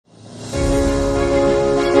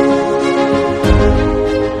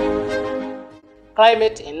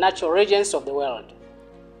Climate in natural regions of the world.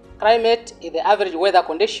 Climate is the average weather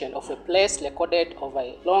condition of a place recorded over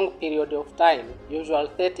a long period of time, usually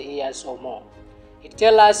 30 years or more. It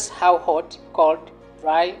tells us how hot, cold,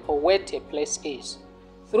 dry, or wet a place is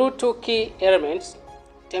through two key elements,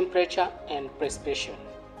 temperature and precipitation.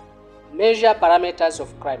 Measure parameters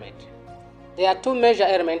of climate. There are two major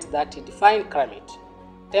elements that define climate: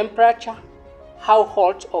 temperature, how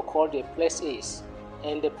hot or cold a place is,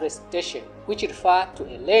 and the precipitation, which refer to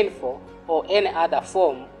a rainfall or any other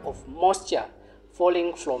form of moisture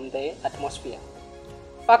falling from the atmosphere.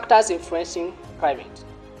 Factors influencing climate.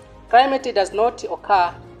 Climate does not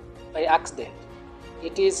occur by accident.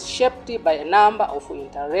 It is shaped by a number of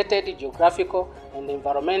interrelated geographical and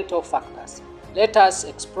environmental factors. Let us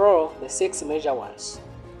explore the 6 major ones.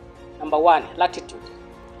 Number 1. Latitude.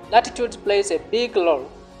 Latitude plays a big role.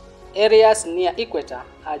 Areas near equator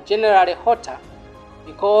are generally hotter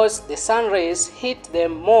because the sun rays hit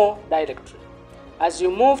them more directly. As you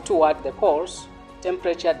move toward the poles,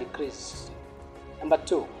 temperature decreases. Number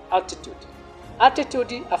 2. Altitude.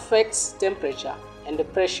 Altitude affects temperature and the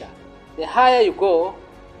pressure. The higher you go,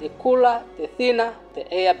 the cooler, the thinner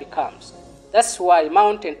the air becomes. That's why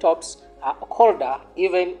mountain tops are colder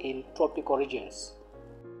even in tropical regions.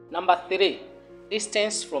 Number 3.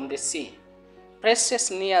 Distance from the sea.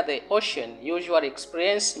 Places near the ocean usually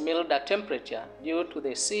experience milder temperature due to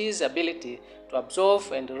the sea's ability to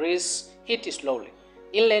absorb and release heat slowly.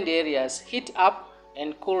 Inland areas heat up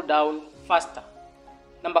and cool down faster.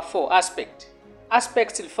 Number 4. Aspect.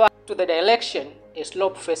 Aspects refer to the direction a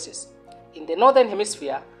slope faces. In the northern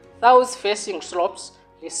hemisphere, south-facing slopes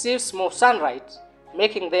receive more sunlight,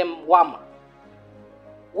 making them warmer.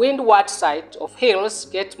 Windward sides of hills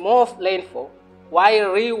get more rainfall,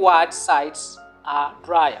 while rearward sides are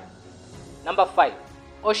drier. Number 5.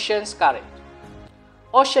 Ocean current.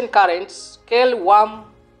 Ocean currents carry warm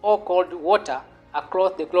or cold water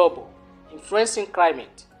across the globe, influencing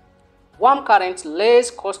climate. Warm currents raise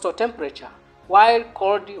coastal temperature, while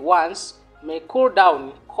cold ones may cool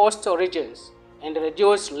down coastal regions and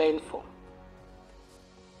reduce rainfall.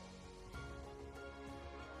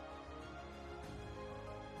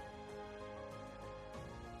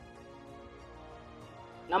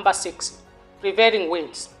 Number 6. Prevailing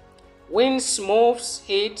winds. Winds moves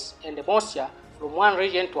heat and moisture from one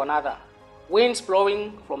region to another. Winds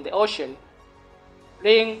blowing from the ocean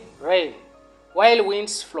bring rain, while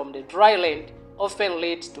winds from the dry land often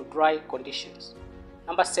lead to dry conditions.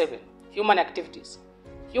 Number 7. Human activities.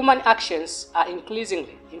 Human actions are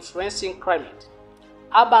increasingly influencing climate.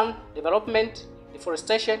 Urban development,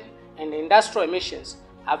 deforestation, and industrial emissions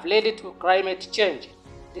have led to climate change,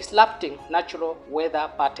 disrupting natural weather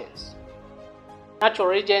patterns. Natural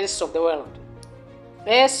regions of the world.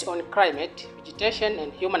 Based on climate, vegetation,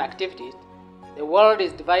 and human activities, the world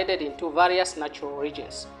is divided into various natural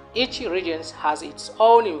regions. Each region has its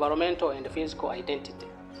own environmental and physical identity.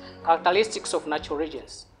 Characteristics of natural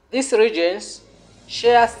regions. These regions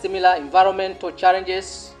share similar environmental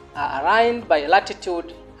challenges, are aligned by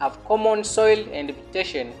latitude, have common soil and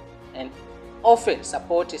vegetation, and often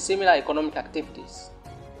support similar economic activities.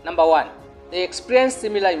 Number 1. They experience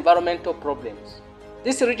similar environmental problems.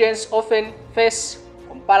 These regions often face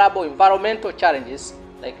comparable environmental challenges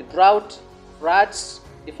like drought, floods,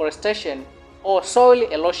 deforestation, or soil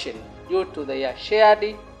erosion due to their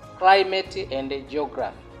shared climate and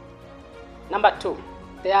geography. Number 2.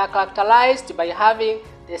 They are characterized by having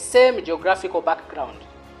the same geographical background.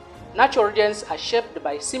 Natural regions are shaped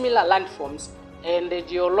by similar landforms and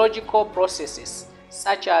geological processes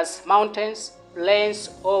such as mountains, plains,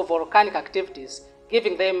 or volcanic activities,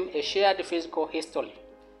 giving them a shared physical history.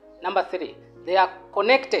 Number 3. They are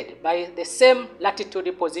connected by the same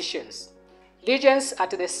latitude positions. Regions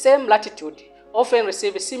at the same latitude often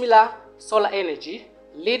receive similar solar energy,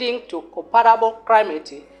 leading to comparable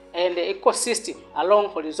climate and ecosystem along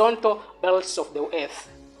horizontal belts of the Earth.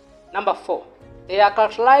 Number 4. They are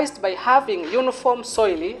characterized by having uniform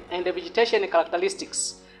soil and vegetation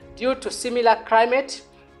characteristics. Due to similar climate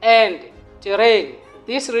and terrain,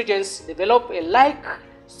 these regions develop a like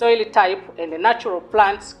soil type and natural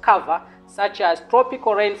plants cover such as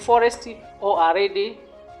tropical rainforest or arid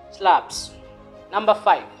slabs. Number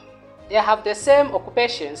 5. They have the same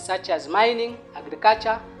occupations such as mining,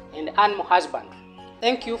 agriculture, and animal husbandry.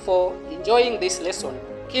 Thank you for enjoying this lesson.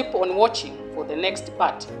 Keep on watching for the next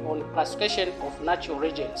part on classification of natural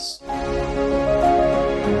regions.